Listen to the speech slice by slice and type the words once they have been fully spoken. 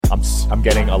I'm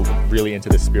getting really into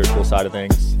the spiritual side of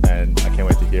things, and I can't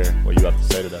wait to hear what you have to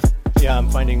say today. Yeah, I'm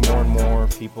finding more and more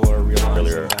people are realizing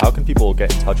that. How can people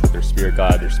get in touch with their spirit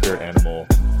guide, their spirit animal?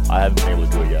 I haven't been able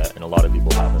to do it yet, and a lot of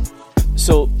people haven't.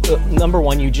 So, number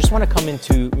one, you just want to come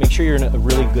into, make sure you're in a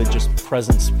really good, just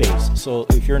present space. So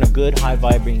if you're in a good, high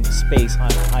vibrating space,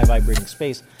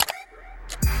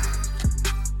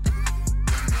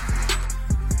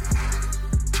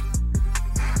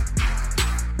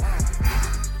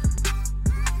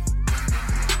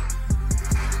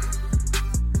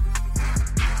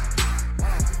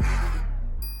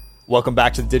 Welcome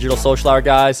back to the Digital Social Hour,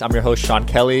 guys. I'm your host, Sean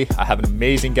Kelly. I have an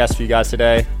amazing guest for you guys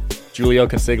today, Jiulio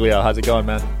Consiglio. How's it going,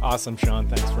 man? Awesome, Sean.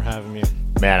 Thanks for having me.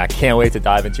 Man, I can't wait to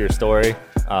dive into your story.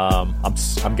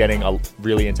 I'm getting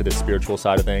really into the spiritual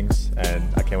side of things, and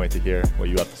I can't wait to hear what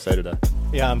you have to say today.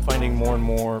 Yeah, I'm finding more and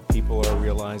more people are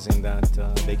realizing that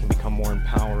they can become more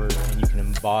empowered, and you can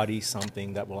embody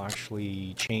something that will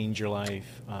actually change your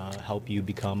life, help you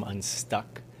become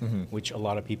unstuck, which a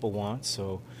lot of people want.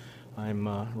 So I'm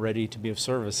ready to be of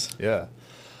service. Yeah.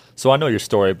 So I know your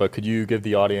story, but could you give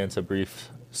the audience a brief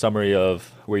summary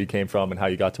of where you came from and how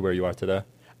you got to where you are today?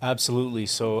 Absolutely.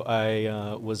 So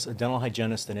I was a dental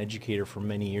hygienist and educator for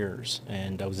many years,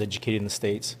 and I was educated in the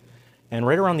States. And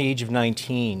right around the age of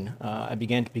 19, I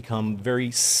began to become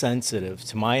very sensitive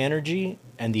to my energy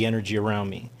and the energy around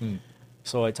me.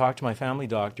 So I talked to my family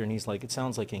doctor, and he's like, "It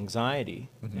sounds like anxiety."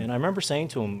 And I remember saying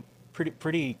to him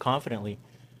pretty confidently,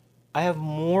 "I have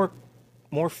more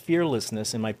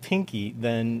fearlessness in my pinky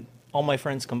than all my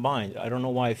friends combined. I don't know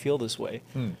why I feel this way."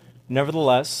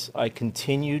 Nevertheless, I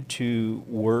continued to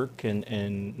work and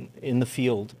in the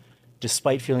field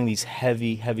despite feeling these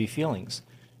heavy feelings.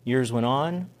 Years went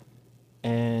on,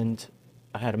 and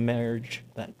I had a marriage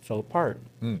that fell apart.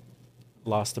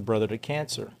 Lost a brother to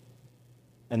cancer.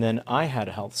 And then I had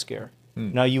a health scare.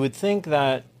 Now, you would think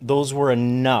that those were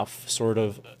enough sort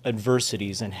of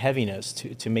adversities and heaviness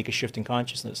to make a shift in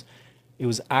consciousness. It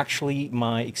was actually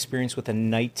my experience with a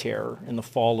night terror in the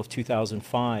fall of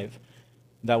 2005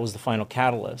 that was the final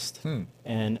catalyst.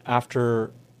 And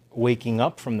after waking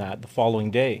up from that the following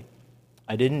day,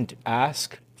 I didn't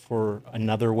ask for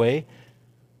another way.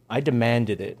 I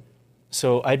demanded it.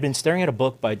 So I'd been staring at a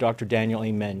book by Dr. Daniel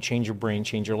Amen, Change Your Brain,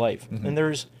 Change Your Life. And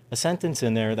there's a sentence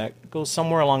in there that goes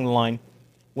somewhere along the line,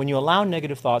 when you allow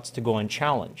negative thoughts to go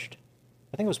unchallenged.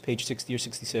 I think it was page 60 or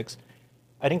 66.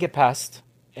 I didn't get past,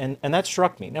 and that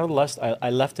struck me. Nevertheless, I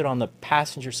left it on the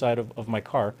passenger side of my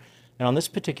car. And on this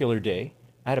particular day,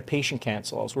 I had a patient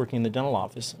cancel. I was working in the dental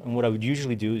office. And what I would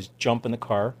usually do is jump in the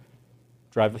car,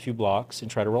 drive a few blocks,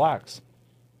 and try to relax.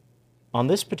 On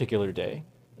this particular day,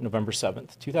 November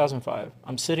 7th, 2005,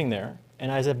 I'm sitting there,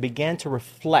 and as I began to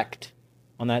reflect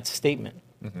on that statement,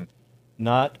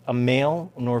 not a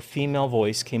male nor female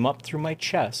voice came up through my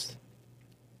chest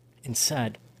and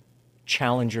said,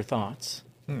 "Challenge your thoughts."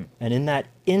 And in that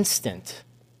instant,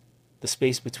 the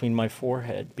space between my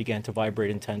forehead began to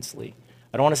vibrate intensely.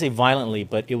 I don't want to say violently,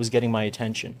 but it was getting my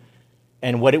attention.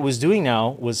 And what it was doing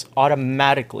now was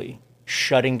automatically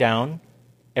shutting down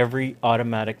every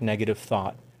automatic negative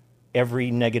thought,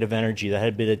 every negative energy that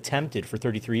had been attempted for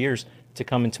 33 years to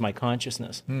come into my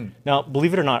consciousness. Now,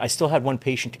 believe it or not, I still had one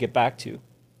patient to get back to.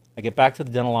 I get back to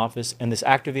the dental office, and this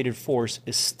activated force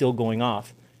is still going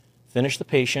off. Finish the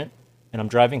patient, and I'm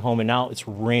driving home, and now it's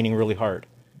raining really hard.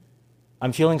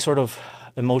 I'm feeling sort of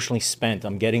emotionally spent.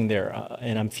 I'm getting there,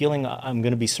 and I'm feeling I'm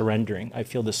going to be surrendering. I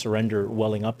feel the surrender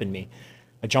welling up in me.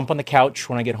 I jump on the couch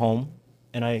when I get home,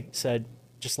 and I said,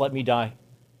 "Just let me die."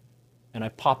 And I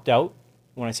popped out.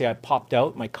 When I say I popped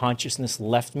out, my consciousness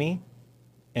left me.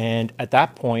 And at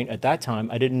that point, at that time,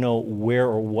 I didn't know where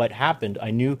or what happened.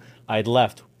 I knew I had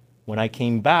left. When I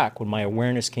came back, when my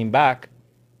awareness came back,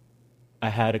 I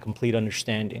had a complete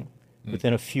understanding.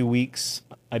 Within a few weeks,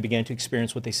 I began to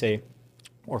experience what they say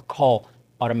or call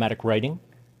automatic writing.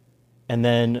 And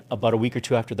then about a week or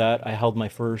two after that, I held my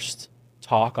first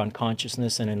talk on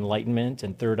consciousness and enlightenment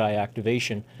and third eye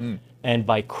activation. And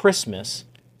by Christmas,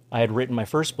 I had written my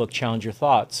first book, Challenge Your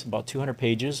Thoughts, about 200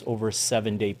 pages over a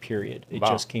 7-day period. It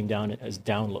just came down as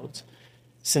downloads.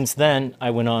 Since then,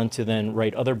 I went on to then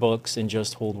write other books and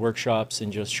just hold workshops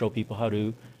and just show people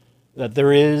that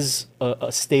there is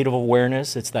a state of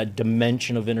awareness. It's that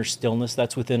dimension of inner stillness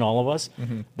that's within all of us,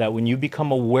 that when you become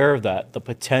aware of that, the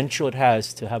potential it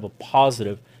has to have a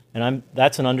positive, and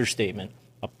that's an understatement,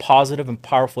 a positive and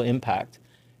powerful impact.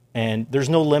 And there's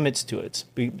no limits to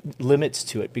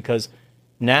it because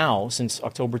now, since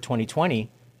October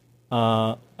 2020,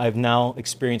 I've now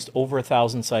experienced over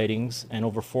 1,000 sightings and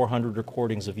over 400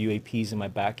 recordings of UAPs in my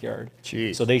backyard.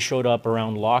 Jeez. So they showed up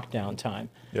around lockdown time.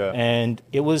 Yeah. And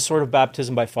it was sort of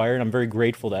baptism by fire, and I'm very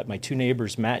grateful that my two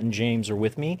neighbors, Matt and James, are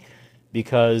with me,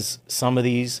 because some of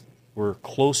these were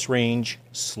close range,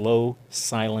 slow,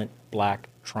 silent, black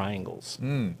triangles.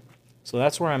 So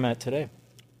that's where I'm at today.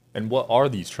 And what are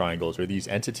these triangles? Are these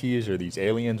entities? Are these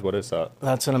aliens? What is that?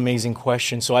 That's an amazing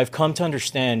question. So I've come to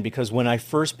understand, because when I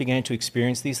first began to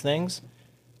experience these things,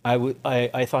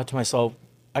 I thought to myself,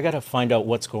 I got to find out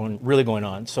what's really going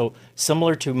on. So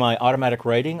similar to my automatic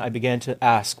writing, I began to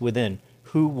ask within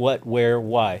who, what, where,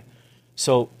 why.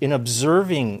 So in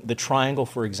observing the triangle,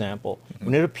 for example,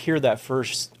 when it appeared that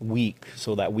first week,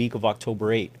 so that week of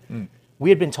October 8, we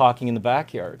had been talking in the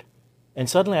backyard. And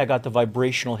suddenly I got the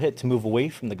vibrational hit to move away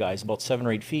from the guys about 7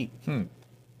 or 8 feet.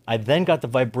 I then got the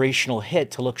vibrational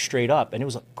hit to look straight up, and it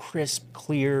was a crisp,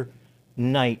 clear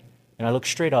night. And I looked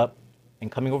straight up,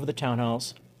 and coming over the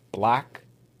townhouse, black,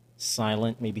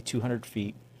 silent, maybe 200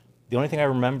 feet. The only thing I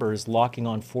remember is locking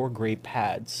on 4 gray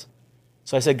pads.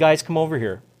 So I said, guys, come over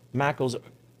here. Matt goes,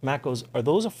 are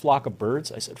those a flock of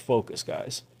birds? I said, focus,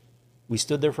 guys. We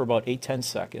stood there for about 8-10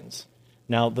 seconds.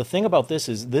 Now, the thing about this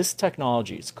is this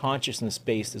technology, it's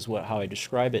consciousness-based is how I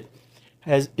describe it,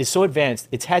 is so advanced,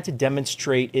 it's had to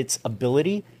demonstrate its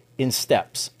ability in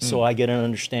steps, so I get an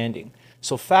understanding.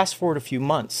 So fast forward a few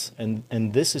months, and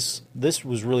this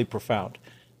was really profound.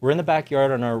 We're in the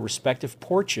backyard on our respective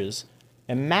porches,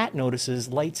 and Matt notices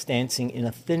lights dancing in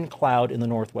a thin cloud in the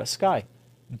northwest sky.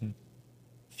 A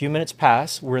few minutes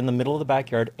pass, we're in the middle of the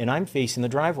backyard, and I'm facing the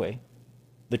driveway.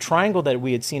 The triangle that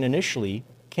we had seen initially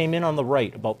came in on the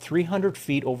right, about 300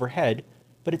 feet overhead,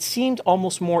 but it seemed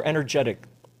almost more energetic.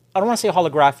 I don't want to say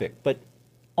holographic, but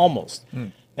almost.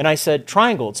 And I said,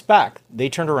 triangle, it's back. They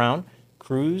turned around,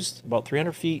 cruised about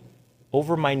 300 feet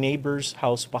over my neighbor's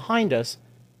house behind us,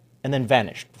 and then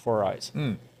vanished before our eyes.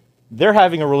 They're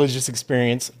having a religious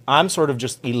experience. I'm sort of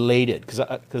just elated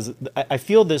because I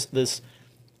feel this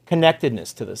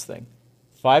connectedness to this thing.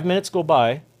 5 minutes go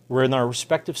by, we're in our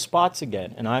respective spots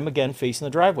again, and I'm again facing the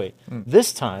driveway.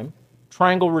 This time,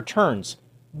 triangle returns,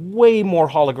 way more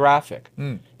holographic.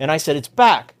 And I said, it's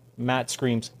back. Matt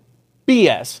screams,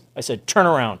 BS. I said, turn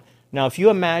around. Now, if you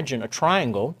imagine a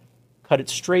triangle, cut it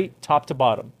straight top to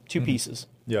bottom, 2 pieces.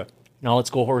 Yeah. Now let's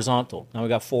go horizontal. Now we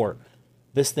got 4.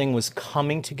 This thing was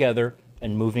coming together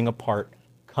and moving apart,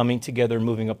 coming together and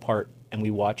moving apart, and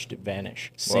we watched it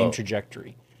vanish. Same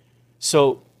trajectory.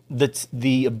 So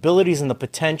the abilities and the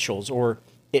potentials, or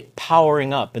it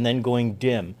powering up and then going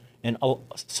dim, and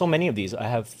so many of these I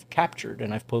have captured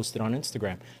and I've posted on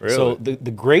Instagram. Really? So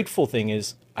the grateful thing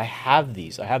is I have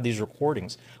these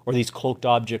recordings, or these cloaked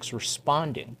objects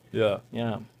responding. Yeah.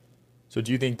 Yeah. So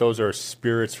do you think those are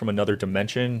spirits from another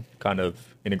dimension kind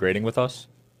of integrating with us?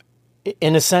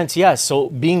 In a sense, yes. So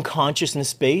being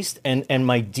consciousness-based and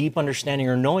my deep understanding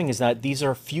or knowing is that these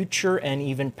are future and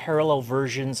even parallel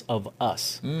versions of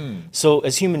us. So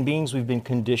as human beings, we've been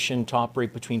conditioned to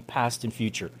operate between past and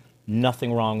future.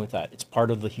 Nothing wrong with that. It's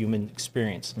part of the human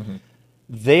experience.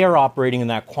 They are operating in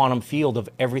that quantum field of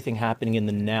everything happening in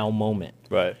the now moment.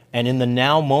 Right. And in the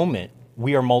now moment,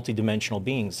 we are multidimensional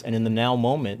beings. And in the now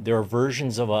moment, there are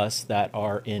versions of us that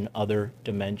are in other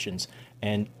dimensions.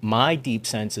 And my deep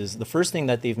sense is the first thing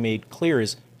that they've made clear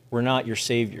is we're not your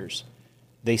saviors.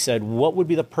 They said, what would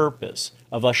be the purpose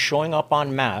of us showing up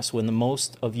en masse when the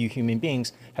most of you human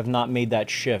beings have not made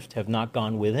that shift, have not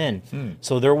gone within?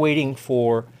 So they're waiting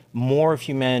for more of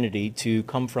humanity to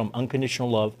come from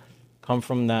unconditional love, come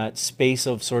from that space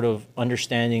of sort of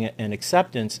understanding and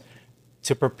acceptance,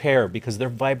 to prepare, because they're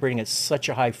vibrating at such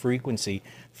a high frequency.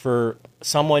 For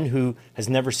someone who has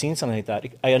never seen something like that,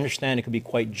 I understand it could be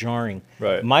quite jarring.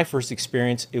 Right. My first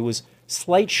experience, it was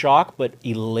slight shock, but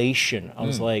elation. I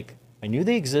was like, I knew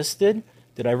they existed.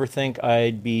 Did I ever think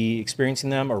I'd be experiencing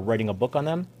them or writing a book on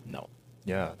them? No.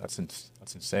 Yeah, that's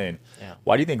insane. Yeah.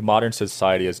 Why do you think modern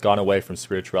society has gone away from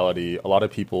spirituality? A lot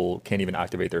of people can't even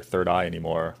activate their third eye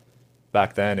anymore.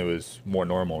 Back then, it was more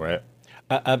normal, right?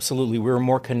 Absolutely. We were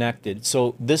more connected.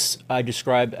 So this I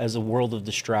describe as a world of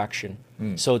distraction.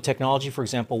 So technology, for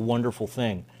example, wonderful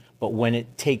thing. But when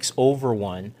it takes over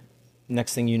one,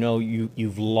 next thing you know,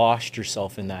 you've lost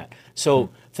yourself in that. So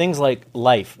things like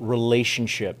life,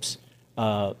 relationships,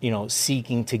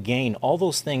 seeking to gain, all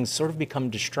those things sort of become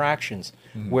distractions.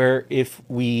 Where if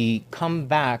we come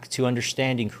back to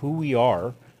understanding who we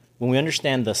are, when we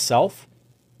understand the self,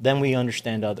 then we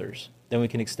understand others. Then we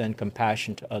can extend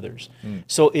compassion to others.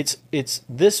 So it's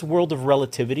this world of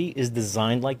relativity is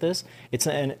designed like this.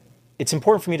 It's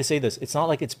important for me to say this. It's not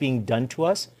like it's being done to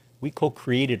us. We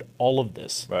co-created all of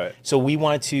this. Right. So we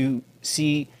wanted to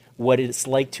see what it's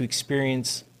like to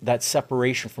experience that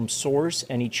separation from source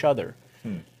and each other.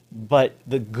 But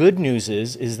the good news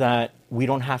is that we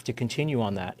don't have to continue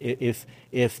on that.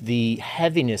 If the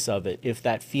heaviness of it, if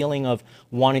that feeling of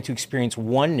wanting to experience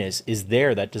oneness is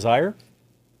there, that desire,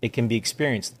 it can be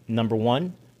experienced. Number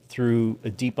one, through a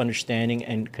deep understanding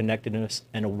and connectedness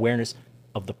and awareness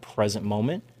of the present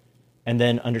moment, and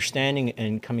then understanding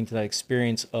and coming to that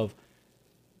experience of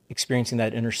experiencing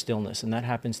that inner stillness. And that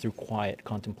happens through quiet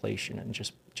contemplation and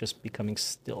just becoming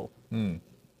still.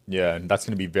 Yeah, and that's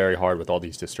going to be very hard with all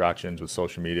these distractions with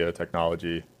social media,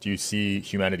 technology. Do you see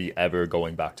humanity ever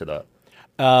going back to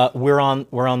that? We're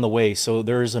on the way. So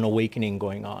there is an awakening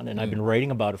going on, and I've been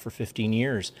writing about it for 15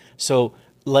 years. So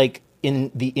like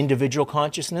in the individual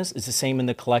consciousness, it's the same in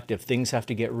the collective. Things have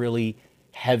to get really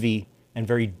heavy and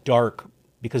very dark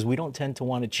because we don't tend to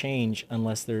want to change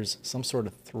unless there's some sort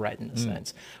of threat in a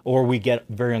sense, or we get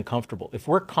very uncomfortable. If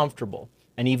we're comfortable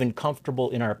and even comfortable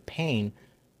in our pain,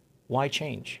 why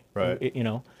change? Right. You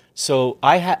know. So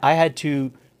I had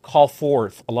to call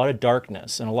forth a lot of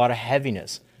darkness and a lot of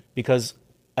heaviness because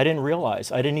I didn't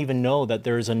realize, I didn't even know that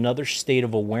there is another state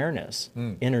of awareness,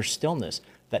 inner stillness,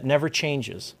 that never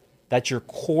changes. That's your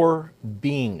core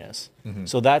beingness.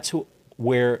 So that's who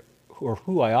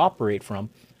I operate from.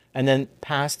 And then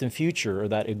past and future, or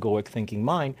that egoic thinking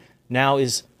mind, now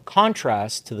is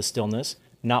contrast to the stillness,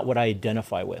 not what I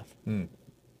identify with. Do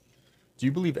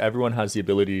you believe everyone has the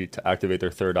ability to activate their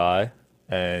third eye?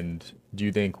 And do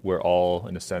you think we're all,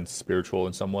 in a sense, spiritual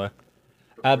in some way?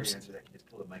 Before you answer that, can you just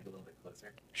pull the mic a little bit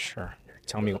closer? Sure. There,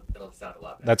 Tell me. It'll sound a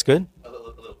lot better. That's good? A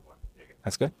little more. There you go.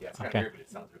 That's good? Yeah, it's kind Okay. of weird, but it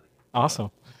sounds really good.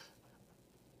 Awesome.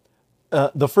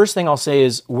 The first thing I'll say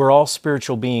is we're all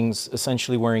spiritual beings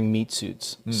essentially wearing meat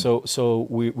suits. So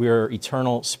we are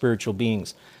eternal spiritual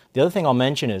beings. The other thing I'll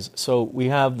mention is, so we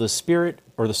have the spirit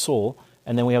or the soul,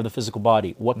 and then we have the physical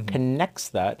body. What connects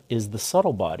that is the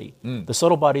subtle body. The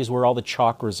subtle body is where all the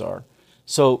chakras are.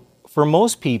 So for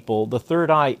most people, the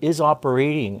third eye is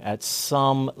operating at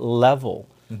some level.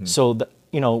 So that,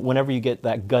 whenever you get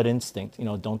that gut instinct,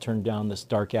 don't turn down this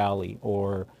dark alley,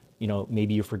 or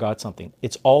maybe you forgot something.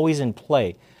 It's always in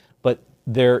play. But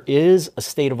there is a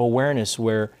state of awareness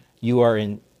where you are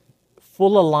in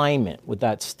full alignment with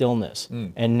that stillness.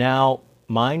 And now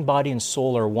mind, body, and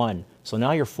soul are one. So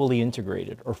now you're fully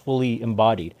integrated or fully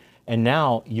embodied. And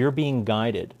now you're being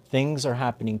guided. Things are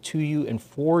happening to you and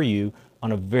for you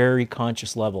on a very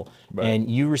conscious level. Right. And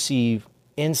you receive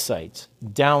insights,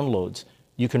 downloads.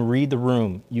 You can read the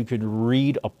room. You could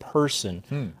read a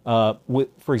person.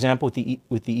 For example,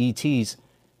 with the ETs,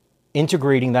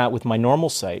 integrating that with my normal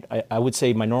sight, I would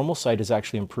say my normal sight has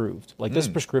actually improved. Like this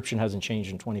prescription hasn't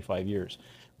changed in 25 years.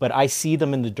 But I see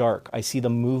them in the dark. I see the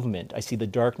movement. I see the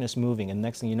darkness moving. And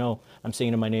next thing you know, I'm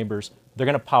saying to my neighbors, they're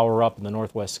going to power up in the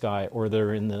northwest sky, or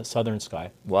they're in the southern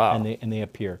sky. Wow. And they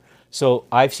appear. So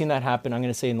I've seen that happen, I'm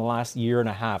going to say in the last year and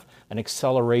a half, an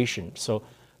acceleration. So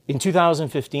in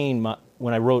 2015,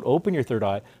 when I wrote Open Your Third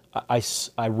Eye,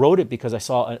 I wrote it because I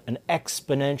saw an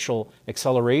exponential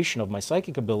acceleration of my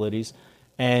psychic abilities.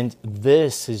 And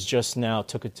this has just now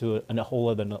took it to a whole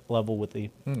other level with the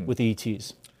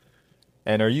ETs.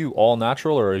 And are you all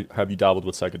natural, or have you dabbled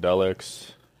with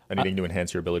psychedelics? Anything to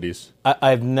enhance your abilities?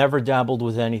 I've never dabbled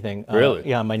with anything. Really?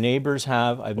 Yeah, my neighbors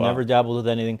have. I've Wow. never dabbled with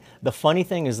anything. The funny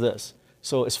thing is this.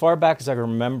 So as far back as I can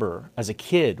remember, as a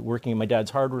kid working in my dad's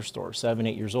hardware store, 7,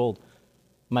 8 years old,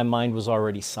 my mind was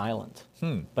already silent.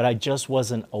 But I just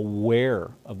wasn't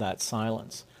aware of that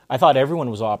silence. I thought everyone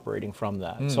was operating from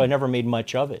that, so I never made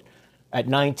much of it. At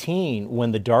 19,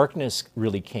 when the darkness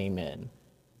really came in,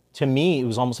 to me, it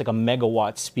was almost like a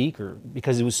megawatt speaker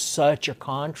because it was such a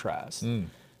contrast.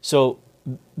 So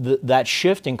that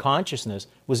shift in consciousness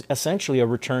was essentially a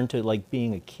return to like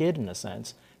being a kid in a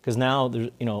sense, because now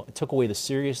it took away the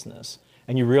seriousness,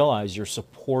 and you realize you're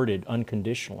supported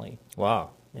unconditionally.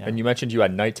 Wow. Yeah. And you mentioned you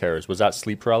had night terrors. Was that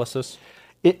sleep paralysis?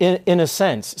 In a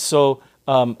sense. So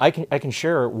I can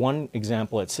share one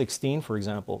example at 16, for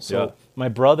example. So Yeah. my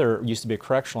brother used to be a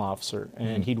correctional officer,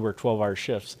 and he'd work 12-hour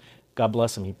shifts. God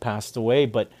bless him, he passed away,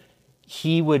 but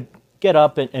he would get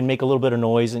up and make a little bit of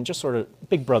noise and just sort of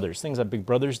big brothers, things that big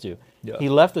brothers do. Yeah. He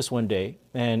left us one day,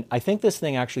 and I think this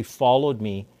thing actually followed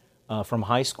me from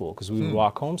high school because we would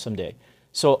walk home someday.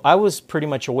 So I was pretty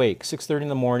much awake, 6:30 in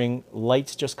the morning,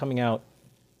 lights just coming out,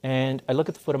 and I look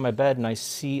at the foot of my bed and I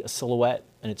see a silhouette,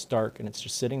 and it's dark and it's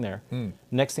just sitting there.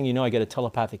 Next thing you know, I get a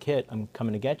telepathic hit, I'm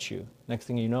coming to get you. Next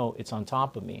thing you know, it's on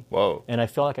top of me. Whoa. And I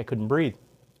felt like I couldn't breathe.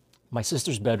 My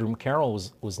sister's bedroom, Carol,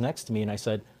 was next to me, and I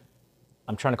said,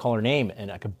 I'm trying to call her name,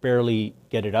 and I could barely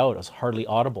get it out. It was hardly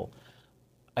audible.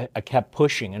 I kept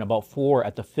pushing, and about 4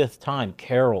 at the 5th time,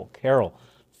 Carol, Carol.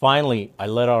 Finally, I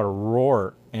let out a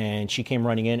roar, and she came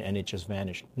running in, and it just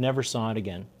vanished. Never saw it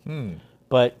again.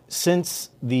 But since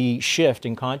the shift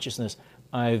in consciousness,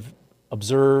 I've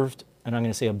observed, and I'm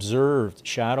going to say observed,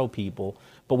 shadow people.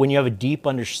 But when you have a deep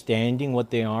understanding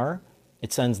what they are,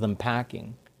 it sends them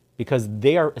packing, because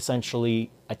they are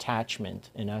essentially attachment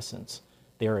in essence.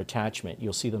 They are attachment.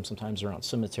 You'll see them sometimes around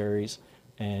cemeteries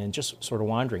and just sort of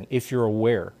wandering if you're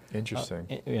aware.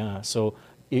 Interesting. Yeah. So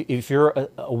if you're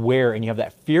aware and you have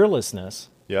that fearlessness,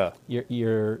 Yeah.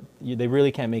 they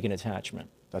really can't make an attachment.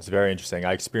 That's very interesting.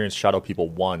 I experienced shadow people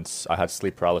once. I had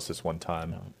sleep paralysis one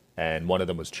time, and one of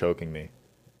them was choking me.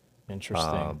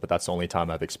 Interesting. But that's the only time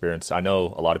I've experienced. I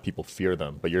know a lot of people fear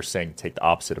them, but you're saying take the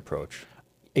opposite approach.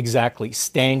 Exactly.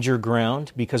 Stand your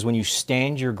ground, because when you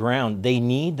stand your ground, they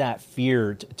need that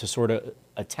fear to sort of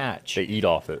attach. They eat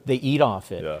off it. They eat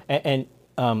off it. Yeah. And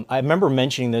I remember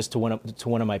mentioning this to one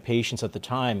of my patients at the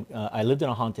time. I lived in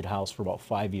a haunted house for about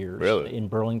 5 years in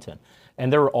Burlington,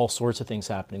 and there were all sorts of things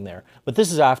happening there. But this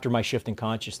is after my shift in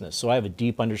consciousness, so I have a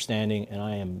deep understanding, and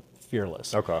I am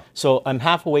fearless. Okay. So I'm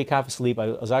half awake, half asleep. I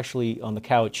was actually on the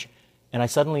couch, and I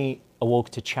suddenly awoke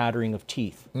to chattering of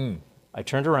teeth. I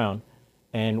turned around,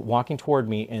 and walking toward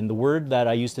me, and the word that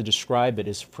I used to describe it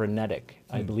is frenetic.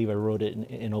 I believe I wrote it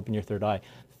in Open Your Third Eye.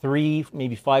 3,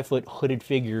 maybe 5 foot hooded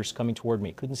figures coming toward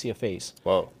me. Couldn't see a face.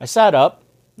 Whoa. I sat up,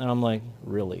 and I'm like,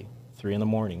 really? 3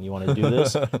 a.m, you want to do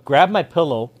this? Grabbed my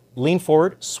pillow, leaned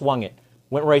forward, swung it.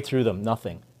 Went right through them,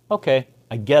 nothing. Okay,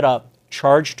 I get up,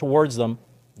 charge towards them.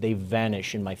 They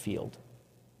vanish in my field.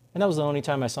 And that was the only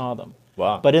time I saw them.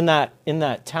 Wow. But in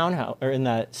that townhouse, or in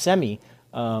that semi,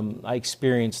 I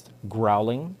experienced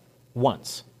growling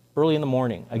once, early in the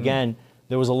morning. Again,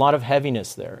 there was a lot of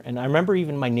heaviness there. And I remember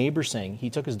even my neighbor saying, he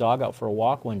took his dog out for a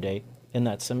walk one day in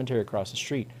that cemetery across the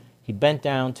street. He bent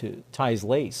down to tie his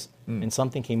lace, and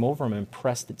something came over him and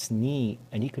pressed its knee,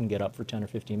 and he couldn't get up for 10 or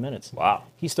 15 minutes. Wow.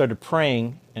 He started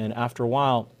praying, and after a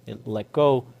while, it let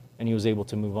go, and he was able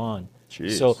to move on.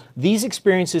 Jeez. So these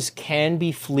experiences can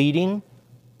be fleeting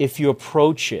if you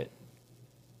approach it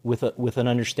with an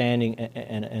understanding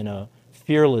and a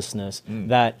fearlessness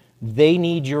that they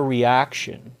need your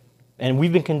reaction. And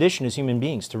we've been conditioned as human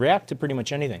beings to react to pretty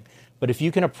much anything. But if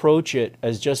you can approach it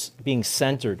as just being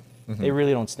centered, they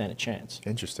really don't stand a chance.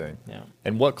 Interesting. Yeah.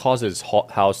 And what causes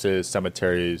houses,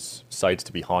 cemeteries, sites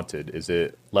to be haunted? Is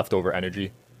it leftover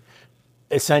energy?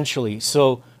 Essentially.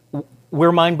 So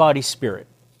we're mind, body, spirit.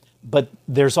 But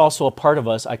there's also a part of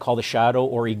us I call the shadow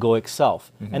or egoic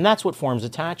self. And that's what forms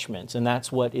attachments. And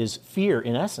that's what is fear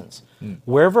in essence.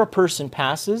 Wherever a person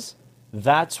passes,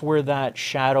 that's where that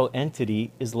shadow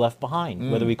entity is left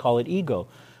behind, whether we call it ego.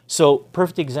 So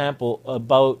perfect example,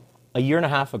 about a year and a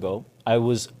half ago, I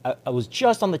was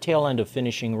just on the tail end of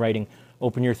finishing writing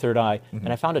Open Your Third Eye,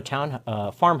 and I found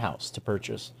a farmhouse to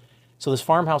purchase. So this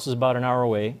farmhouse is about an hour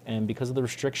away, and because of the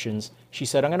restrictions, she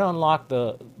said, I'm going to unlock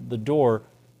the door.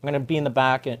 I'm going to be in the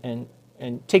back and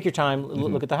take your time,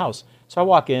 look at the house. So I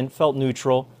walk in, felt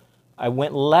neutral. I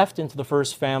went left into the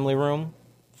first family room,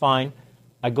 fine.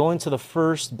 I go into the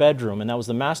first bedroom, and that was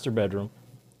the master bedroom,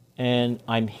 and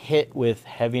I'm hit with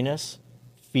heaviness,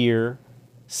 fear,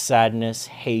 sadness,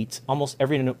 hate, almost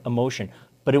every emotion.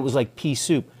 But it was like pea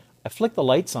soup. I flicked the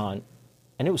lights on,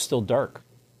 and it was still dark.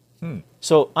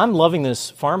 So I'm loving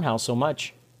this farmhouse so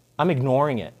much, I'm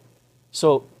ignoring it.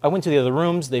 So I went to the other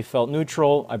rooms. They felt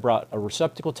neutral. I brought a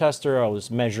receptacle tester. I was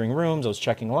measuring rooms. I was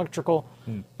checking electrical.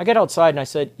 I get outside, and I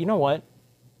said, you know what?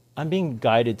 I'm being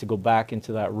guided to go back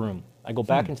into that room. I go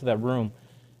back into that room,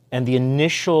 and the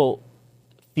initial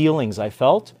feelings I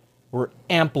felt were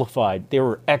amplified. They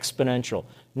were exponential.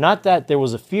 Not that there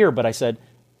was a fear, but I said,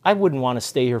 I wouldn't want to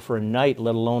stay here for a night,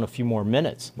 let alone a few more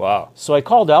minutes. Wow. So I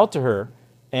called out to her,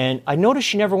 and I noticed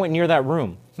she never went near that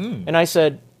room. And I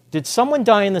said, did someone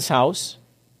die in this house?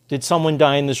 Did someone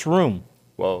die in this room?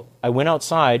 Whoa. I went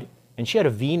outside, and she had a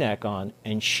V-neck on,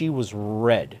 and she was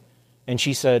red. And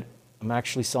she said, I'm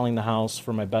actually selling the house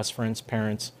for my best friend's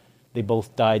parents. They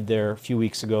both died there a few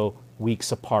weeks ago,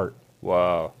 weeks apart.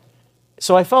 Wow.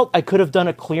 So I felt I could have done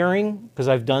a clearing, because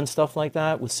I've done stuff like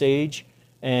that with sage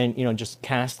and, just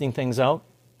casting things out.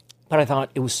 But I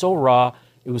thought it was so raw,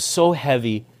 it was so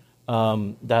heavy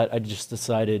that I just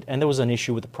decided, and there was an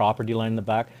issue with the property line in the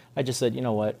back. I just said, you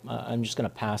know what, I'm just going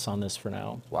to pass on this for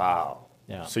now. Wow.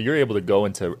 Yeah. So you're able to go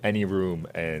into any room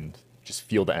and just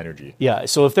feel the energy. Yeah.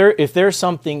 So if there's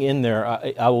something in there,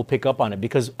 I will pick up on it,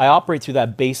 because I operate through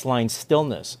that baseline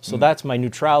stillness. So that's my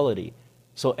neutrality.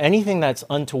 So anything that's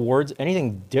untowards,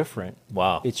 anything different,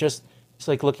 Wow. it's just It's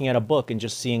like looking at a book and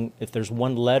just seeing if there's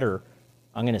one letter,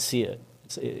 I'm going to see it.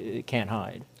 It can't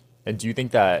hide. And do you think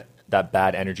that that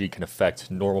bad energy can affect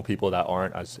normal people that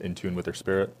aren't as in tune with their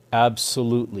spirit?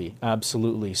 Absolutely,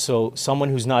 absolutely. So someone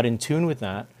who's not in tune with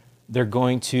that, they're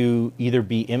going to either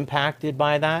be impacted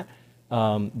by that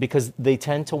because they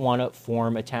tend to want to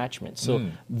form attachments.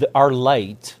 So our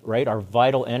light, right, our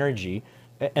vital energy,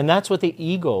 and that's what the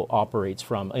ego operates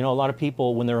from. You know, a lot of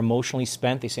people, when they're emotionally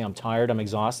spent, they say, I'm tired, I'm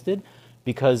exhausted,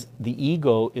 because the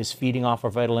ego is feeding off our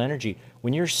vital energy.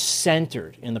 When you're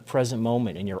centered in the present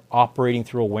moment and you're operating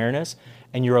through awareness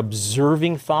and you're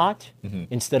observing thought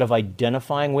instead of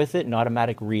identifying with it and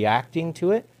automatic reacting to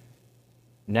it,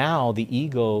 now the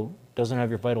ego doesn't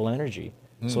have your vital energy.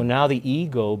 So now the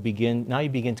ego you begin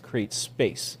to create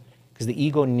space because the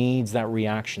ego needs that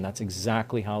reaction. That's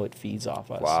exactly how it feeds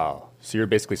off us. Wow. So you're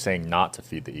basically saying not to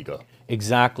feed the ego.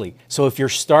 Exactly. So if you're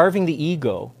starving the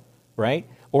ego, right,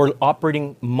 or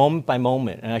operating moment by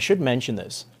moment, and I should mention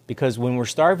this, because when we're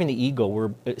starving the ego,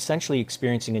 we're essentially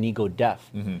experiencing an ego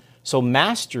death. So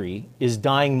mastery is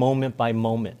dying moment by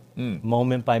moment,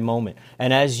 moment by moment.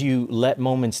 And as you let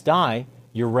moments die,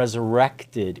 you're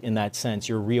resurrected in that sense.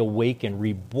 You're reawakened,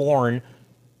 reborn,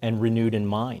 and renewed in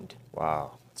mind.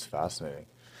 Wow, that's fascinating.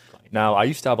 Now, I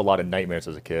used to have a lot of nightmares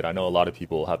as a kid. I know a lot of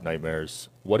people have nightmares.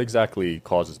 What exactly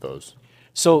causes those?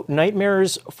 So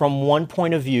nightmares, from one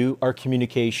point of view, are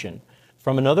communication.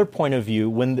 From another point of view,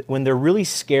 when they're really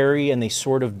scary and they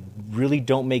sort of really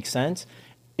don't make sense,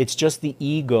 it's just the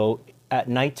ego at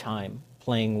nighttime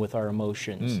playing with our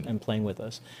emotions and playing with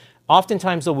us.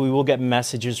 Oftentimes, though, we will get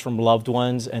messages from loved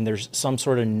ones, and there's some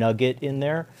sort of nugget in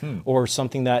there, or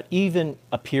something that even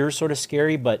appears sort of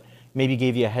scary, but maybe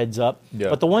gave you a heads up. Yeah.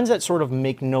 But the ones that sort of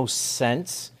make no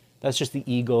sense, that's just the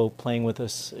ego playing with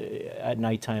us at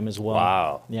nighttime as well.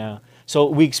 Wow. Yeah. So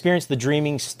we experience the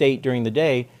dreaming state during the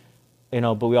day,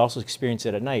 but we also experience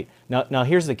it at night. Now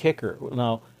here's the kicker.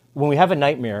 Now, when we have a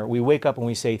nightmare, we wake up and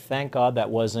we say, "Thank God that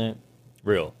wasn't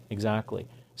Real. exactly."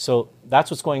 So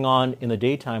that's what's going on in the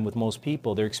daytime with most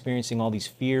people. They're experiencing all these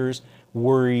fears,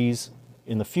 worries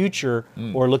in the future,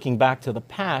 or looking back to the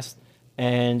past,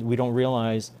 and we don't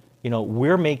realize,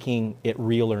 we're making it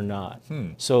real or not.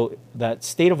 So that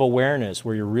state of awareness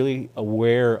where you're really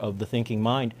aware of the thinking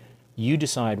mind, you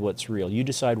decide what's real. You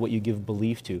decide what you give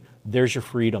belief to. There's your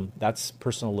freedom. That's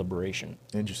personal liberation.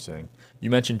 Interesting. You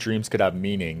mentioned dreams could have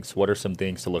meanings. What are some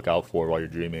things to look out for while you're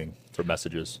dreaming for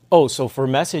messages? Oh, so for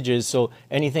messages, so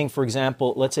anything, for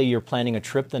example, let's say you're planning a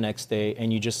trip the next day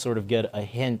and you just sort of get a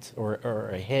hint or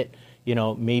a hit,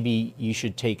 maybe you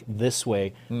should take this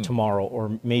way tomorrow,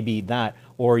 or maybe that,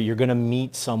 or you're going to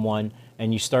meet someone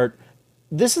and you start.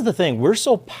 This is the thing, we're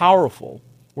so powerful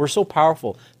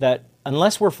that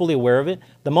unless we're fully aware of it,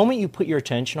 the moment you put your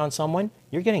attention on someone,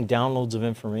 you're getting downloads of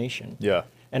information. Yeah.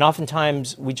 And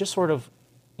oftentimes we just sort of,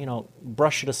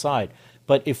 brush it aside.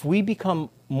 But if we become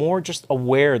more just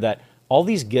aware that all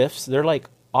these gifts, they're like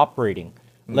operating.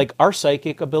 Like our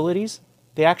psychic abilities,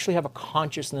 they actually have a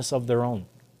consciousness of their own.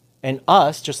 And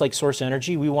us, just like source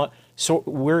energy,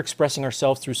 we're expressing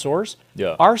ourselves through source.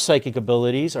 Yeah. Our psychic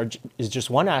abilities is just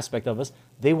one aspect of us.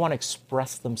 They want to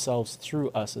express themselves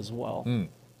through us as well.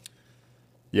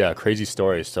 Yeah, crazy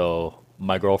story. So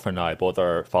my girlfriend and I, both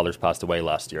our fathers passed away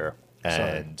last year.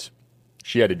 And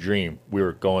she had a dream. We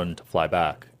were going to fly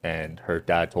back, and her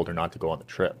dad told her not to go on the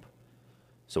trip.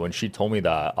 So when she told me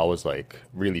that, I was like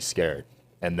really scared.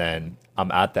 And then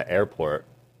I'm at the airport,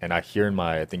 and I hear in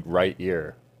my, I think, right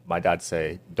ear, my dad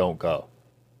say, "Don't go."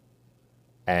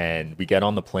 And we get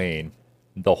on the plane.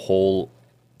 The whole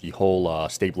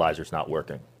stabilizer's not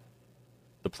working.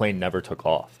 The plane never took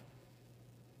off.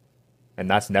 And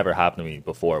that's never happened to me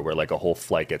before, where like a whole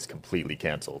flight gets completely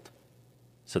canceled.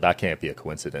 So that can't be a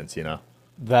coincidence,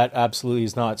 That absolutely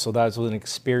is not. So that was an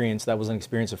experience. That was an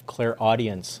experience of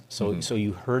clairaudience. So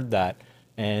you heard that,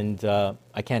 and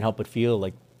I can't help but feel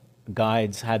like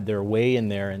guides had their way in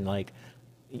there, and like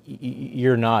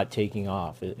you're not taking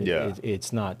off.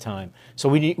 It's not time. So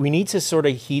we need to sort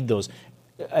of heed those.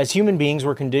 As human beings,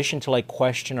 we're conditioned to like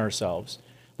question ourselves.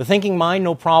 The thinking mind,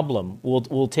 no problem,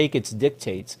 will take its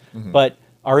dictates, but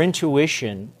our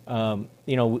intuition,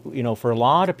 for a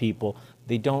lot of people,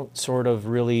 they don't sort of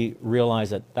really realize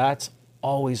that that's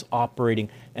always operating,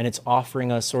 and it's offering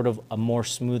us sort of a more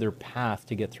smoother path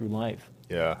to get through life.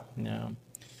 Yeah. Yeah.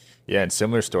 Yeah, and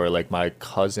similar story, like my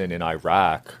cousin in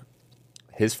Iraq,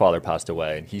 his father passed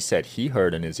away, and he said he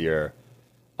heard in his ear,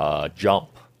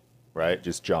 jump, right?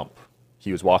 Just jump.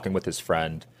 He was walking with his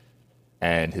friend,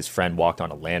 and his friend walked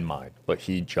on a landmine, but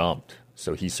he jumped,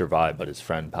 so he survived, but his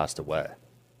friend passed away.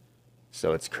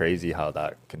 So it's crazy how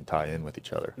that can tie in with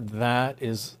each other. That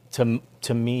is,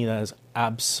 to me, that is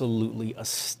absolutely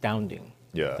astounding.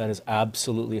 Yeah. That is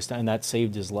absolutely astounding. That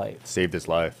saved his life. Saved his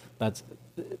life. That's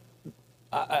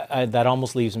that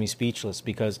almost leaves me speechless,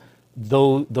 because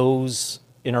those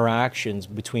interactions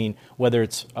between, whether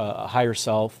it's a higher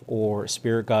self or a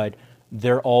spirit guide,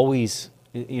 they're always,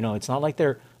 it's not like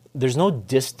there's no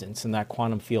distance in that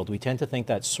quantum field. We tend to think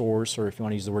that source, or if you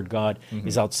want to use the word God,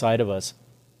 is outside of us.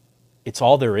 It's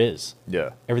all there is. Yeah.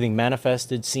 Everything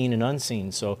manifested, seen, and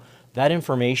unseen. So that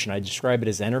information, I describe it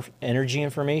as energy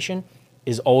information,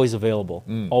 is always available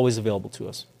to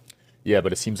us. Yeah,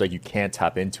 but it seems like you can't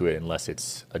tap into it unless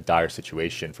it's a dire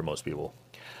situation for most people.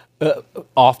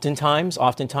 Oftentimes,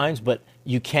 but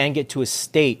you can get to a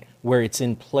state where it's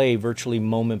in play virtually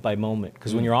moment by moment.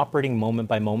 Because when you're operating moment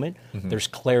by moment, there's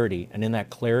clarity. And in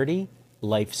that clarity,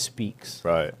 life speaks.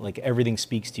 Right. Like everything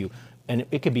speaks to you. And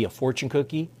it could be a fortune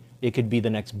cookie. It could be the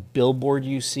next billboard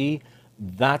you see.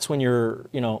 That's when you're,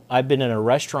 I've been in a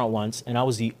restaurant once, and I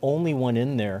was the only one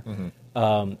in there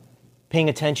paying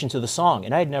attention to the song.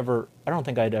 And I don't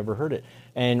think I'd ever heard it.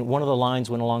 And one of the lines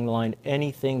went along the line,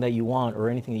 anything that you want or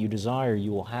anything that you desire,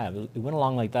 you will have. It went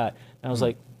along like that. And I was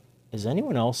like, is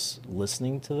anyone else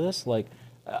listening to this? Like,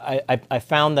 I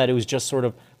found that it was just sort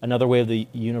of another way of the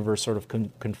universe sort of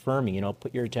confirming,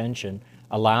 put your attention,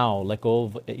 allow, let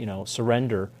go of,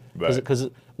 surrender. Because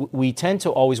we tend to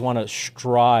always want to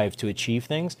strive to achieve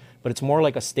things, but it's more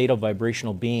like a state of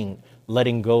vibrational being,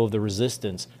 letting go of the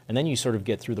resistance. And then you sort of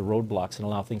get through the roadblocks and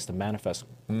allow things to manifest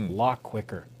a lot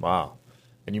quicker. Wow.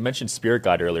 And you mentioned spirit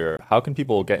guide earlier. How can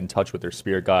people get in touch with their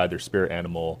spirit guide, their spirit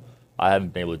animal? I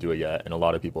haven't been able to do it yet, and a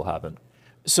lot of people haven't.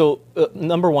 So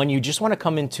number one, you just want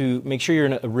to make sure you're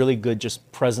in a really good,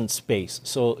 just present space.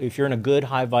 So if you're in a good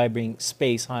high vibrating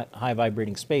space,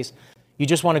 you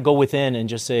just want to go within and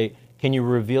just say, can you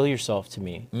reveal yourself to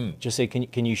me? Just say,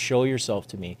 can you show yourself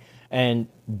to me? And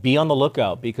be on the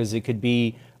lookout, because it could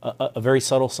be a very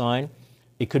subtle sign.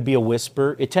 It could be a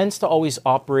whisper. It tends to always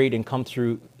operate and come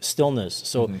through stillness.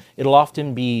 So it'll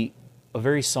often be a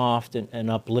very soft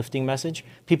and uplifting message.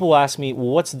 People will ask me, well,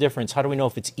 what's the difference? How do we know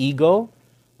if it's ego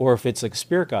or if it's like a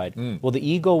spirit guide? Well, the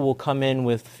ego will come in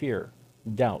with fear,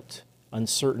 doubt,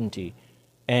 uncertainty.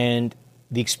 And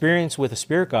the experience with a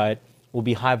spirit guide will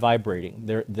be high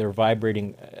vibrating. They're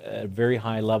vibrating at a very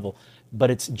high level, but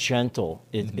it's gentle.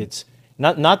 It's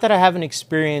not that I haven't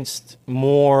experienced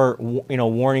more,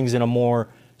 warnings in a more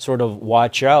sort of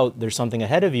watch out, there's something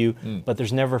ahead of you, but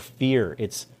there's never fear.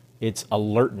 It's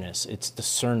alertness. It's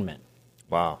discernment.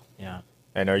 Wow. Yeah.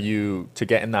 And to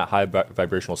get in that high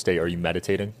vibrational state, are you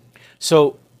meditating?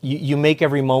 So you make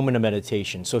every moment a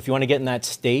meditation. So if you want to get in that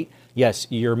state, yes,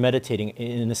 you're meditating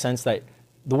in the sense that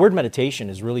the word meditation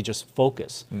is really just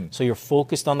focus. So you're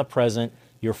focused on the present.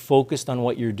 You're focused on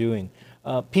what you're doing.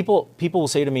 People will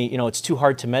say to me, it's too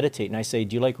hard to meditate. And I say,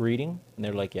 do you like reading? And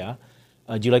they're like, yeah.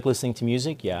 Do you like listening to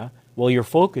music? Yeah. Well, you're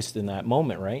focused in that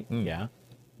moment, right? Yeah.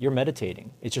 You're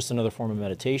meditating. It's just another form of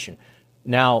meditation.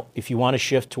 Now, if you want to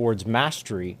shift towards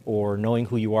mastery or knowing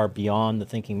who you are beyond the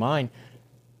thinking mind,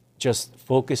 just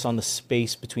focus on the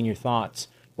space between your thoughts,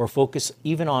 or focus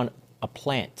even on a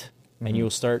plant, and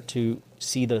you'll start to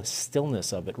see the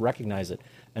stillness of it, recognize it,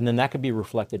 and then that could be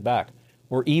reflected back.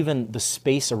 Or even the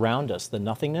space around us, the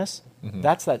nothingness,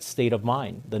 that's that state of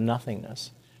mind, the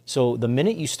nothingness. So the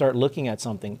minute you start looking at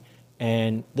something,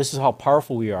 and this is how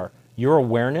powerful we are, your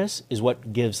awareness is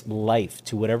what gives life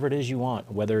to whatever it is you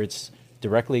want, whether it's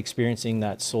directly experiencing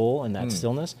that soul and that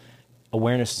stillness.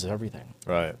 Awareness is everything.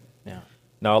 Right. Yeah.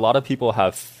 Now, a lot of people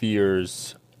have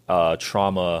fears,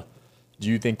 trauma. Do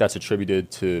you think that's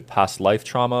attributed to past life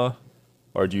trauma,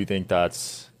 or do you think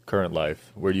that's current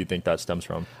life? Where do you think that stems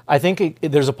from? I think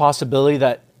there's a possibility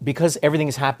that because everything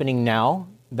is happening now,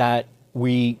 that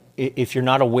if you're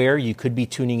not aware, you could be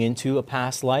tuning into a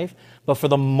past life. But for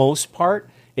the most part,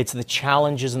 it's the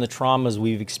challenges and the traumas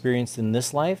we've experienced in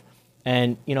this life.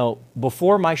 And,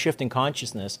 before my shift in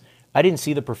consciousness, I didn't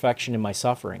see the perfection in my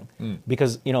suffering.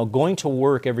 Because, going to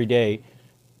work every day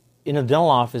in a dental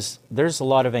office, there's a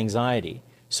lot of anxiety.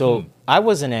 So I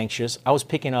wasn't anxious. I was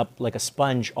picking up like a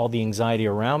sponge all the anxiety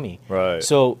around me. Right.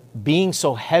 So being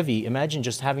so heavy, imagine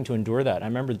just having to endure that. I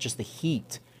remember just the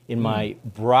heat in my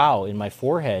brow, in my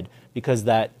forehead, because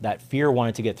that fear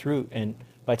wanted to get through. And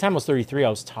by the time I was 33, I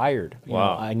was tired.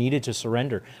 Wow. I needed to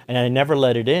surrender. And I never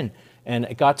let it in. And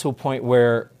it got to a point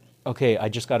where, okay, I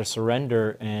just got to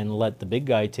surrender and let the big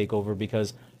guy take over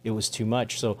because it was too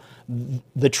much. So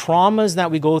the traumas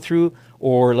that we go through,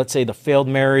 or let's say the failed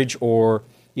marriage, or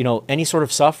any sort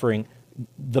of suffering,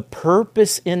 the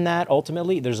purpose in that,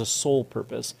 ultimately, there's a soul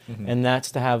purpose, and that's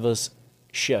to have us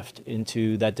shift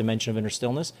into that dimension of inner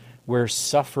stillness where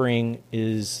suffering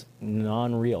is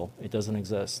non-real. It doesn't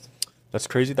exist. That's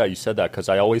crazy that you said that because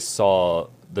I always saw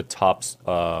the tops.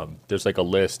 There's like a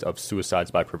list of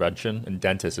suicides by prevention, and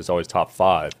dentist is always top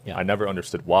 5. Yeah. I never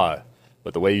understood why,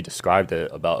 but the way you described it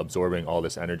about absorbing all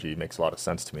this energy makes a lot of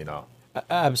sense to me now.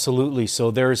 Absolutely.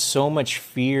 So there is so much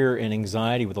fear and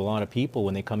anxiety with a lot of people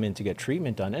when they come in to get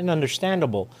treatment done, and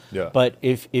understandable. Yeah. But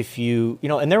if you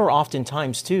and there were often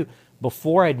times too,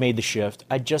 before I'd made the shift,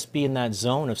 I'd just be in that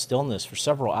zone of stillness for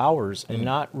several hours and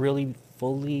not really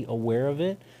fully aware of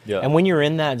it. Yeah. And when you're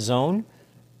in that zone,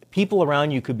 people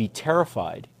around you could be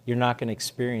terrified. You're not going to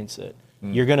experience it.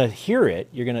 You're going to hear it.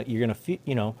 You're going to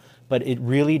feel, but it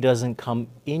really doesn't come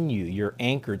in you. You're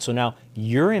anchored. So now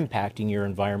you're impacting your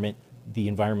environment. The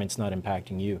environment's not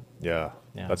impacting you. Yeah,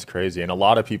 Yeah. that's crazy. And a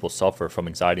lot of people suffer from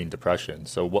anxiety and depression.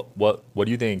 So what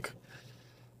do you think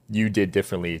you did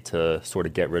differently to sort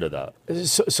of get rid of that?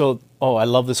 I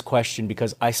love this question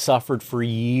because I suffered for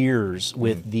years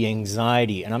with the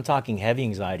anxiety, and I'm talking heavy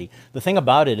anxiety. The thing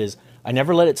about it is I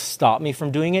never let it stop me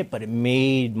from doing it, but it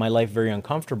made my life very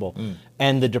uncomfortable.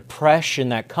 And the depression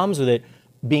that comes with it,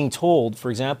 being told, for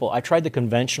example, I tried the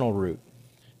conventional route,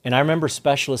 and I remember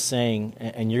specialists saying,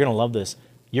 and you're going to love this,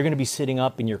 you're going to be sitting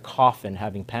up in your coffin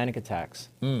having panic attacks.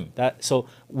 So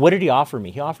what did he offer me?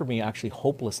 He offered me actually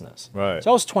hopelessness. Right. So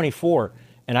I was 24,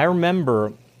 and I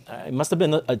remember it must have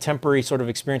been a temporary sort of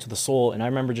experience with the soul, and I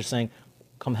remember just saying,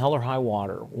 come hell or high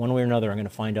water, one way or another, I'm going to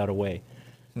find out a way.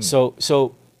 So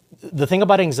the thing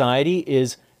about anxiety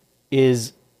is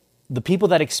the people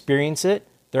that experience it,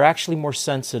 they're actually more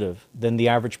sensitive than the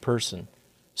average person.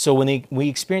 So when we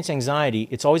experience anxiety,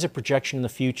 it's always a projection in the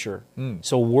future.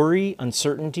 So worry,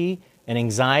 uncertainty, and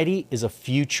anxiety is a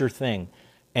future thing.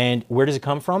 And where does it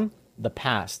come from? The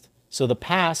past. So the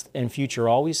past and future are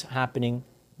always happening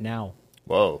now.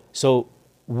 Whoa. So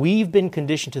we've been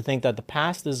conditioned to think that the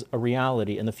past is a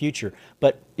reality and the future.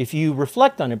 But if you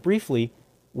reflect on it briefly,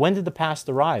 when did the past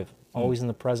arrive? Always in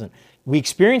the present. We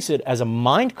experience it as a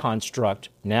mind construct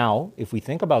now, if we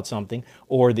think about something,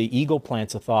 or the ego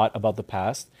plants a thought about the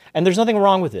past, and there's nothing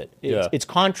wrong with it. It's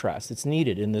contrast. It's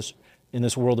needed in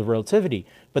this world of relativity.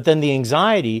 But then the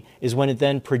anxiety is when it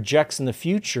then projects in the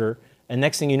future, and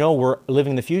next thing you know, we're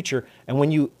living the future. And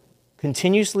when you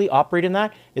continuously operate in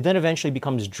that, it then eventually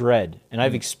becomes dread, and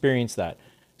I've experienced that.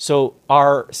 So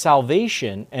our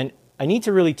salvation, and I need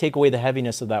to really take away the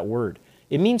heaviness of that word.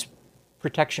 It means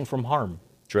protection from harm.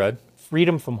 Dread?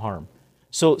 Freedom from harm.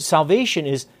 So salvation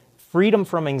is freedom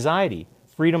from anxiety,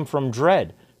 freedom from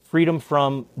dread, freedom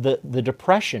from the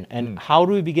depression. And how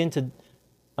do we begin to,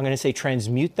 I'm going to say,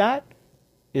 transmute that?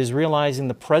 Is realizing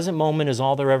the present moment is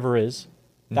all there ever is.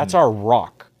 That's our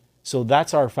rock. So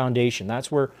that's our foundation.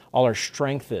 That's where all our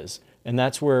strength is. And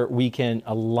that's where we can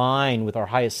align with our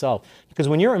highest self. Because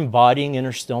when you're embodying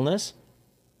inner stillness,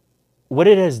 what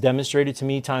it has demonstrated to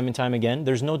me time and time again,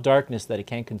 there's no darkness that it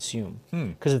can't consume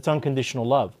because it's unconditional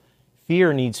love.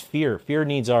 Fear needs fear. Fear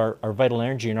needs our vital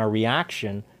energy and our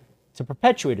reaction to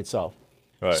perpetuate itself.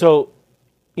 Right. So,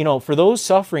 for those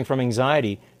suffering from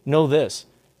anxiety, know this,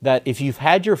 that if you've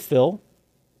had your fill,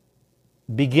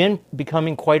 begin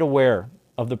becoming quite aware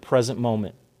of the present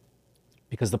moment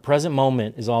because the present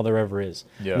moment is all there ever is.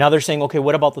 Yeah. Now they're saying, okay,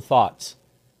 what about the thoughts?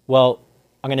 Well,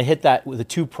 I'm going to hit that with a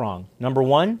 2-prong. Number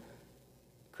 1,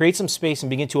 create some space and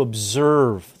begin to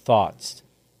observe thoughts.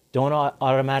 Don't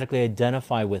automatically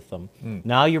identify with them.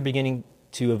 Now you'll begin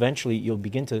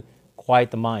to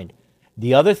quiet the mind.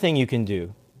 The other thing you can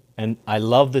do, and I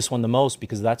love this one the most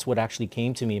because that's what actually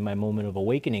came to me in my moment of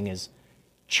awakening, is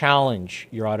challenge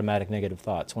your automatic negative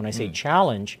thoughts. When I say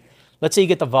challenge, let's say you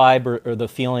get the vibe or the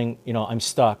feeling, I'm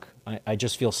stuck. I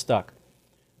just feel stuck.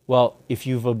 Well, if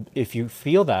you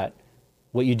feel that,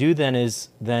 what you do then is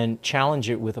challenge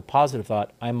it with a positive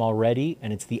thought. I'm already,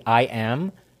 and it's the I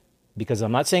am, because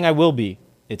I'm not saying I will be.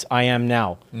 It's I am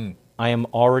now. I am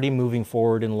already moving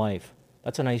forward in life.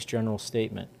 That's a nice general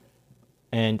statement.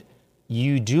 And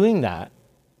you doing that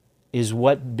is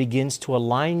what begins to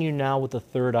align you now with the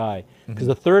third eye. Because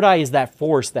the third eye is that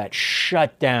force that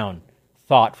shut down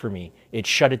thought for me. It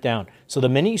shut it down. So the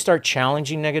minute you start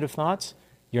challenging negative thoughts,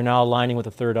 you're now aligning with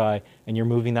the third eye, and you're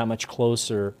moving that much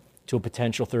closer to a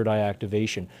potential third eye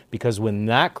activation. Because when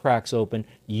that cracks open,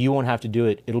 you won't have to do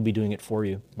it. It'll be doing it for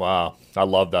you. Wow. I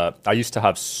love that. I used to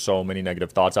have so many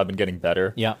negative thoughts. I've been getting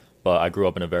better. Yeah. But I grew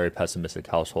up in a very pessimistic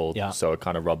household. Yeah. So it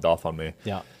kind of rubbed off on me.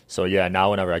 Yeah. So yeah,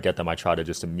 now whenever I get them, I try to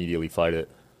just immediately fight it.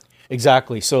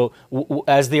 Exactly. So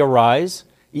as they arise,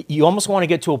 you almost want to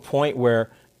get to a point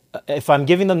where if I'm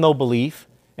giving them no belief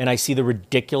and I see the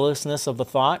ridiculousness of the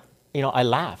thought, I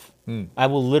laugh. I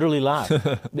will literally laugh.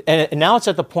 And now it's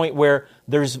at the point where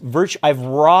I've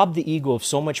robbed the ego of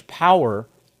so much power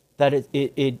that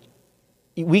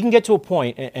we can get to a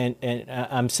point, and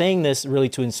I'm saying this really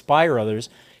to inspire others,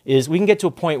 is we can get to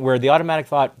a point where the automatic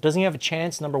thought doesn't have a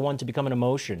chance, number one, to become an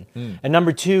emotion. And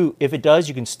number two, if it does,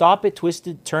 you can stop it, twist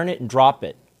it, turn it, and drop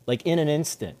it, like in an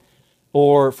instant.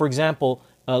 Or, for example,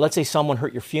 let's say someone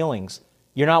hurt your feelings.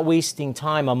 You're not wasting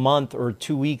time, a month or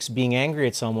 2 weeks, being angry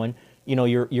at someone.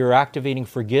 You're activating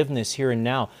forgiveness here and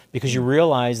now, because you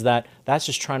realize that that's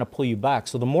just trying to pull you back.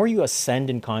 So the more you ascend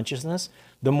in consciousness,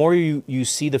 the more you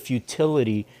see the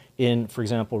futility in, for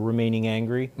example, remaining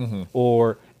angry.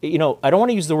 Or, I don't want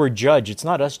to use the word judge. It's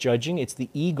not us judging. It's the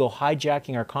ego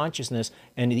hijacking our consciousness,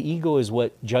 and the ego is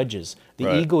what judges.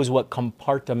 The ego is what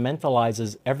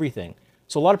compartmentalizes everything.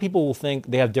 So a lot of people will think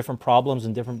they have different problems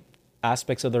in different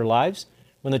aspects of their lives,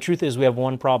 when the truth is we have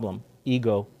one problem,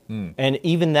 ego. And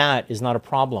even that is not a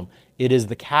problem. It is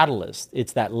the catalyst.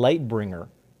 It's that light bringer.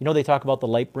 They talk about the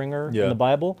light bringer in the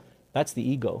Bible? That's the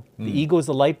ego. The ego is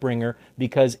the light bringer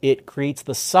because it creates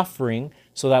the suffering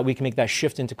so that we can make that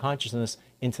shift into consciousness,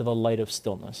 into the light of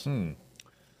stillness.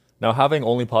 Now, having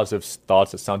only positive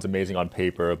thoughts, it sounds amazing on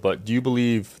paper, but do you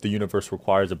believe the universe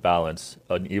requires a balance,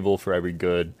 an evil for every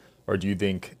good, or do you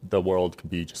think the world could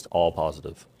be just all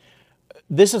positive?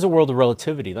 This is a world of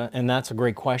relativity, and that's a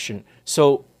great question.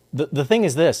 So the thing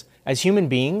is this, as human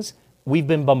beings, we've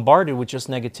been bombarded with just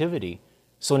negativity.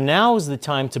 So now is the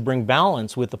time to bring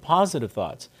balance with the positive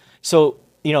thoughts. So,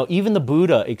 even the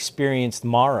Buddha experienced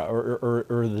Mara,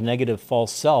 or the negative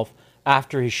false self,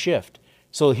 after his shift.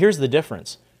 So here's the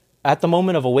difference. At the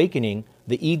moment of awakening,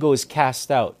 the ego is cast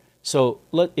out. So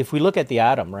if we look at the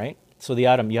atom, right? So the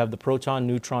atom, you have the proton,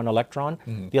 neutron, electron.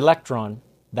 The electron,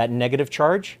 that negative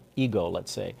charge, ego,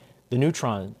 let's say. The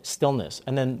neutron, stillness.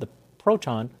 And then the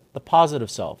proton, the positive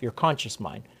self, your conscious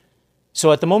mind.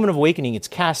 So at the moment of awakening, it's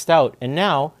cast out, and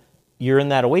now you're in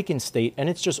that awakened state, and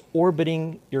it's just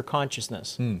orbiting your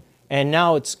consciousness. And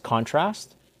now it's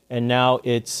contrast, and now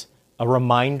it's a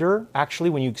reminder, actually,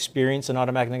 when you experience an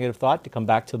automatic negative thought, to come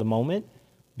back to the moment,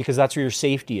 because that's where your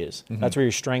safety is. That's where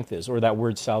your strength is, or that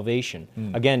word salvation.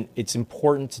 Again, it's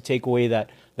important to take away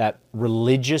that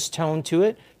religious tone to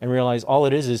it and realize all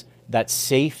it is that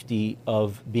safety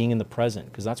of being in the present,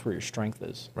 because that's where your strength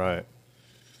is. Right.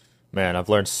 Man, I've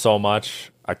learned so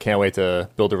much. I can't wait to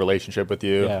build a relationship with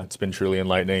you. Yeah. It's been truly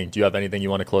enlightening. Do you have anything you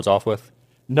want to close off with?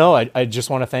 No, I just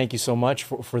want to thank you so much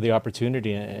for the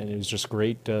opportunity, and it was just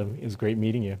great. It was great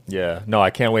meeting you. Yeah. No, I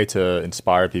can't wait to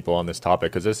inspire people on this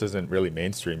topic, because this isn't really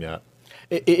mainstream yet.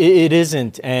 It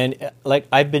isn't, and like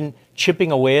I've been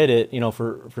chipping away at it,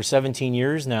 for 17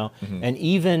 years now, and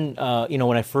even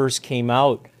when I first came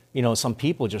out, some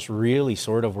people just really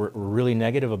sort of were really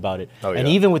negative about it. Oh, yeah. And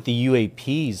even with the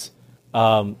UAPs,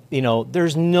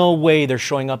 there's no way they're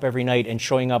showing up every night and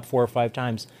showing up 4 or 5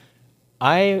 times.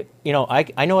 I know how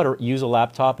to use a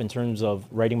laptop in terms of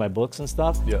writing my books and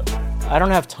stuff. Yeah. I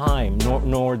don't have time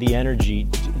nor the energy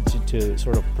to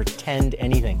sort of pretend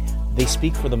anything. They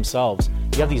speak for themselves.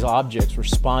 You have these objects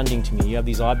responding to me. You have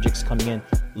these objects coming in,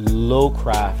 low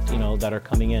craft, that are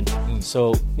coming in.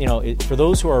 So, for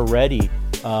those who are ready,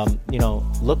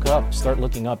 look up, start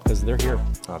looking up, because they're here.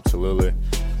 Absolutely.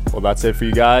 Well, that's it for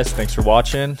you guys. Thanks for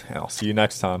watching, and I'll see you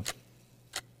next time.